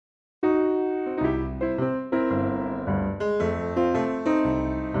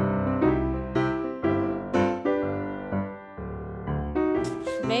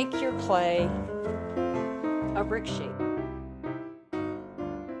make your clay a brick shape.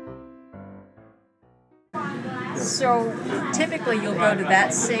 So typically you'll go to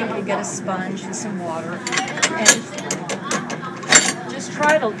that sink and get a sponge and some water and just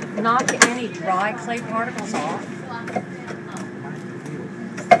try to knock any dry clay particles off.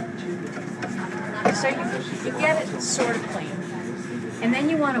 So you get it sort of clean. And then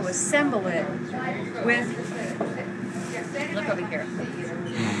you want to assemble it with, look over here,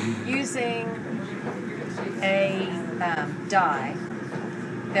 using a die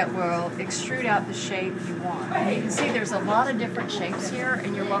that will extrude out the shape you want. And you can see there's a lot of different shapes here,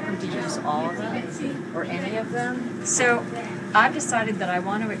 and you're welcome to use all of them or any of them. So I've decided that I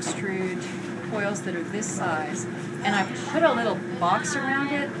want to extrude coils that are this size, and I put a little box around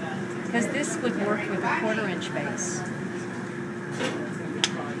it because this would work with a 1/4 inch base.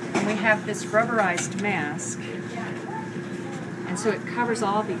 And we have this rubberized mask, and so it covers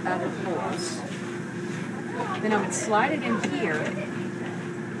all the other holes. Then I would slide it in here.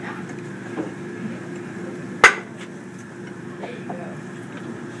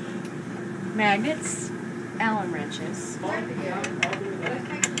 Magnets, Allen wrenches.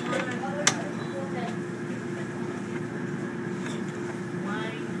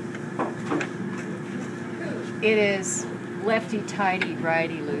 It is lefty-tighty,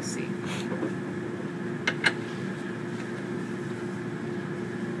 righty-loosey.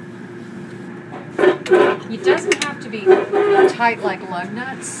 It doesn't have to be tight like lug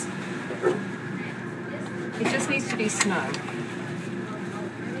nuts. It just needs to be snug.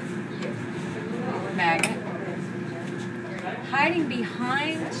 Magnet. Hiding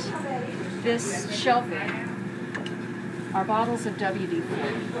behind this shelving are bottles of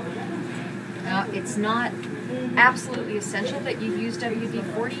WD-40. Now, it's not absolutely essential that you use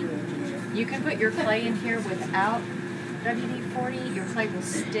WD-40. You can put your clay in here without WD-40. Your clay will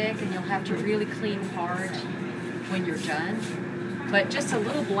stick and you'll have to really clean hard when you're done. But just a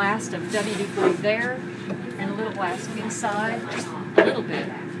little blast of WD-40 there and a little blast inside, just a little bit,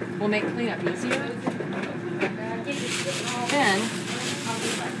 will make cleanup easier. Then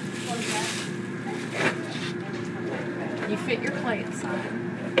you fit your clay inside.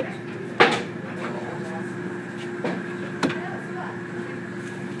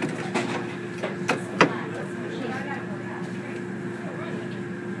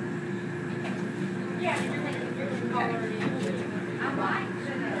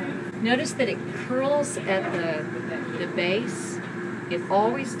 Notice that it curls at the base. It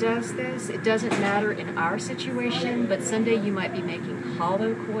always does this. It doesn't matter in our situation, but someday you might be making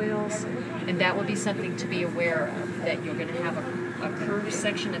hollow coils, and that will be something to be aware of, that you're going to have a curved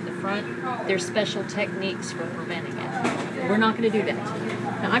section at the front. There's special techniques for preventing it. We're not going to do that.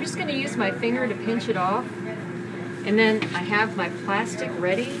 Now I'm just going to use my finger to pinch it off, and then I have my plastic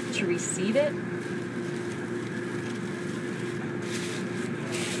ready to receive it.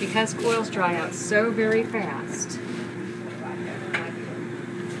 Because coils dry out so very fast,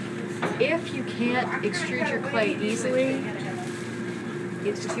 if you can't extrude your clay easily,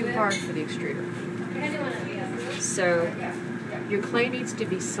 it's too hard for the extruder. So your clay needs to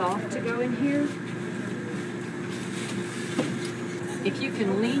be soft to go in here. If you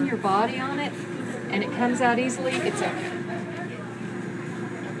can lean your body on it and it comes out easily, it's okay.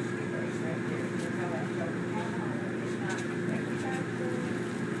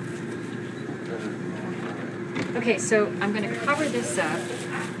 Okay, so I'm going to cover this up,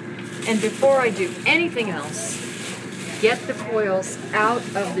 and before I do anything else, get the coils out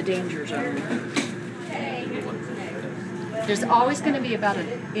of the danger zone. There's always going to be about an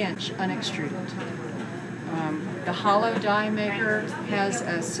inch unextruded. The hollow die maker has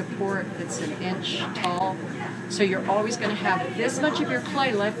a support that's an inch tall, so you're always going to have this much of your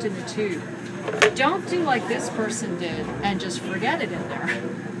clay left in the tube. Don't do like this person did and just forget it in there.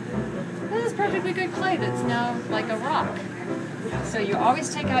 This is perfectly good clay that's now like a rock. So you always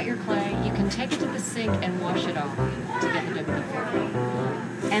take out your clay. You can take it to the sink and wash it off to get the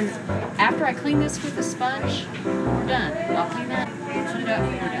WD-40. And after I clean this with a sponge, we're done. I'll clean that, put it up,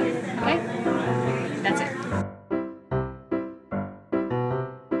 we're done. Okay?